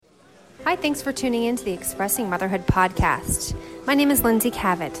Hi, thanks for tuning in to the Expressing Motherhood podcast. My name is Lindsay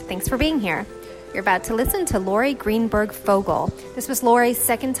Cavett. Thanks for being here. You're about to listen to Laurie Fogel. This was Laurie's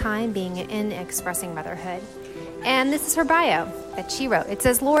second time being in Expressing Motherhood. And this is her bio that she wrote. It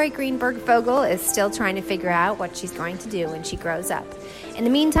says, Laurie Fogel is still trying to figure out what she's going to do when she grows up. In the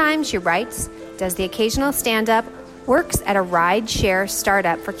meantime, she writes, does the occasional stand-up, works at a ride-share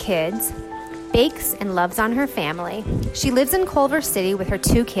startup for kids, bakes and loves on her family. She lives in Culver City with her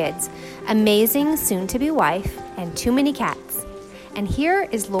 2 kids, amazing soon-to-be wife, and too many cats. And here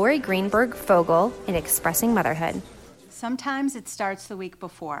is Laurie Fogel in Expressing Motherhood. Sometimes it starts the week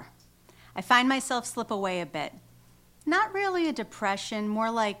before. I find myself slip away a bit. Not really a depression, more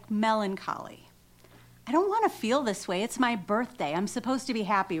like melancholy. I don't want to feel this way. It's my birthday. I'm supposed to be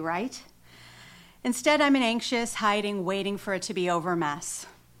happy, right? Instead, I'm an anxious, hiding, waiting for it to be over mess.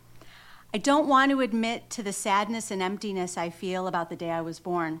 I don't want to admit to the sadness and emptiness I feel about the day I was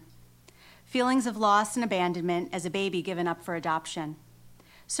born. Feelings of loss and abandonment as a baby given up for adoption.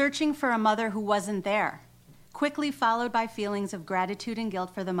 Searching for a mother who wasn't there, quickly followed by feelings of gratitude and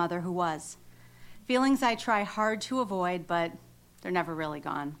guilt for the mother who was. Feelings I try hard to avoid, but they're never really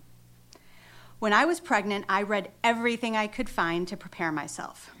gone. When I was pregnant, I read everything I could find to prepare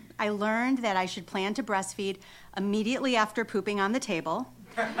myself. I learned that I should plan to breastfeed immediately after pooping on the table,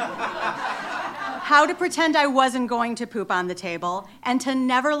 how to pretend I wasn't going to poop on the table, and to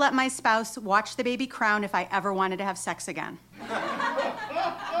never let my spouse watch the baby crown if I ever wanted to have sex again.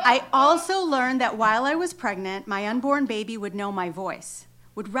 I also learned that while I was pregnant, my unborn baby would know my voice,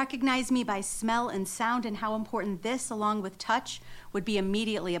 would recognize me by smell and sound, and how important this, along with touch, would be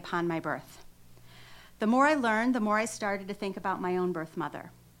immediately upon my birth. The more I learned, the more I started to think about my own birth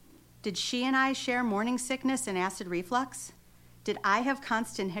mother. Did she and I share morning sickness and acid reflux? Did I have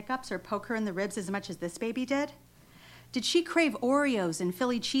constant hiccups or poke her in the ribs as much as this baby did? Did she crave Oreos and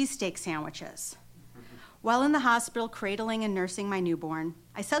Philly cheesesteak sandwiches? While in the hospital cradling and nursing my newborn,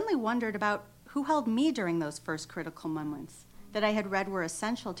 I suddenly wondered about who held me during those first critical moments that I had read were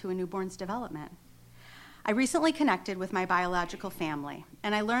essential to a newborn's development. I recently connected with my biological family,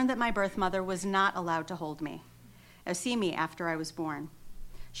 and I learned that my birth mother was not allowed to hold me or see me after I was born.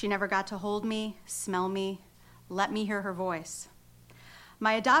 She never got to hold me, smell me, let me hear her voice.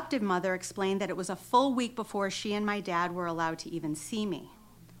 My adoptive mother explained that it was a full week before she and my dad were allowed to even see me.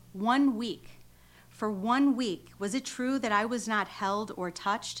 1 week. For 1 week, was it true that I was not held or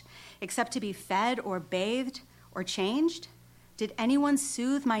touched except to be fed or bathed or changed? Did anyone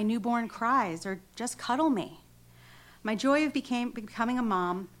soothe my newborn cries or just cuddle me? My joy of becoming a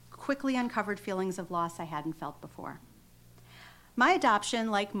mom quickly uncovered feelings of loss I hadn't felt before. My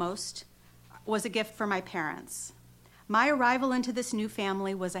adoption, like most, was a gift for my parents. My arrival into this new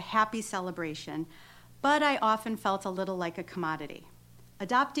family was a happy celebration, but I often felt a little like a commodity.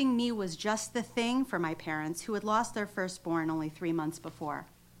 Adopting me was just the thing for my parents who had lost their firstborn only 3 months before.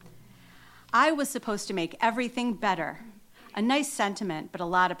 I was supposed to make everything better. A nice sentiment, but a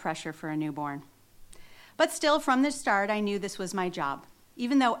lot of pressure for a newborn. But still, from the start, I knew this was my job.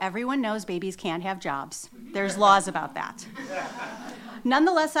 Even though everyone knows babies can't have jobs. There's laws about that.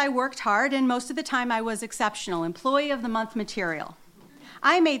 Nonetheless, I worked hard, and most of the time I was exceptional, employee of the month material.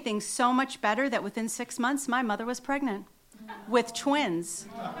 I made things so much better that within 6 months, my mother was pregnant with twins.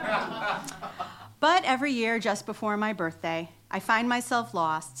 But every year, just before my birthday, I find myself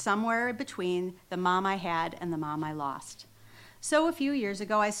lost somewhere between the mom I had and the mom I lost. So a few years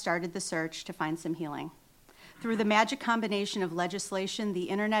ago, I started the search to find some healing. Through the magic combination of legislation, the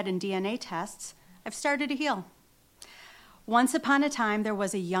internet, and DNA tests, I've started to heal. Once upon a time, there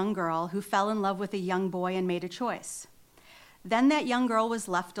was a young girl who fell in love with a young boy and made a choice. Then that young girl was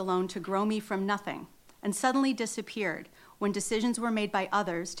left alone to grow me from nothing and suddenly disappeared when decisions were made by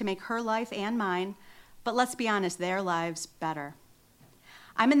others to make her life and mine, but let's be honest, their lives better.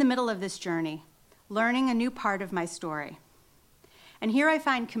 I'm in the middle of this journey, learning a new part of my story. And here I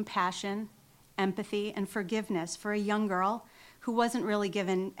find compassion, empathy, and forgiveness for a young girl who wasn't really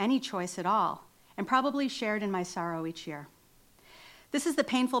given any choice at all and probably shared in my sorrow each year. This is the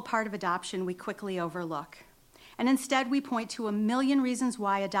painful part of adoption we quickly overlook. And instead, we point to a million reasons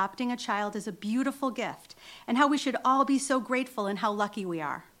why adopting a child is a beautiful gift and how we should all be so grateful and how lucky we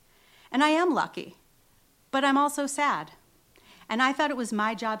are. And I am lucky, but I'm also sad. And I thought it was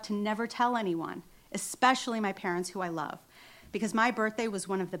my job to never tell anyone, especially my parents who I love, because my birthday was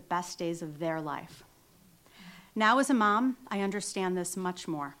one of the best days of their life. Now as a mom, I understand this much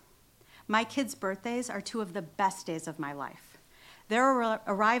more. My kids' birthdays are 2 of the best days of my life. Their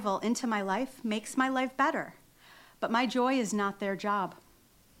arrival into my life makes my life better. But my joy is not their job.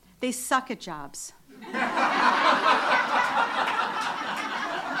 They suck at jobs.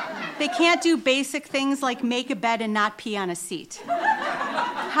 They can't do basic things like make a bed and not pee on a seat.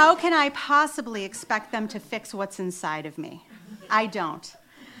 How can I possibly expect them to fix what's inside of me? I don't.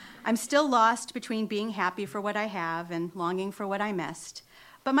 I'm still lost between being happy for what I have and longing for what I missed.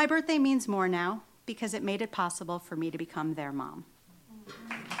 But my birthday means more now because it made it possible for me to become their mom.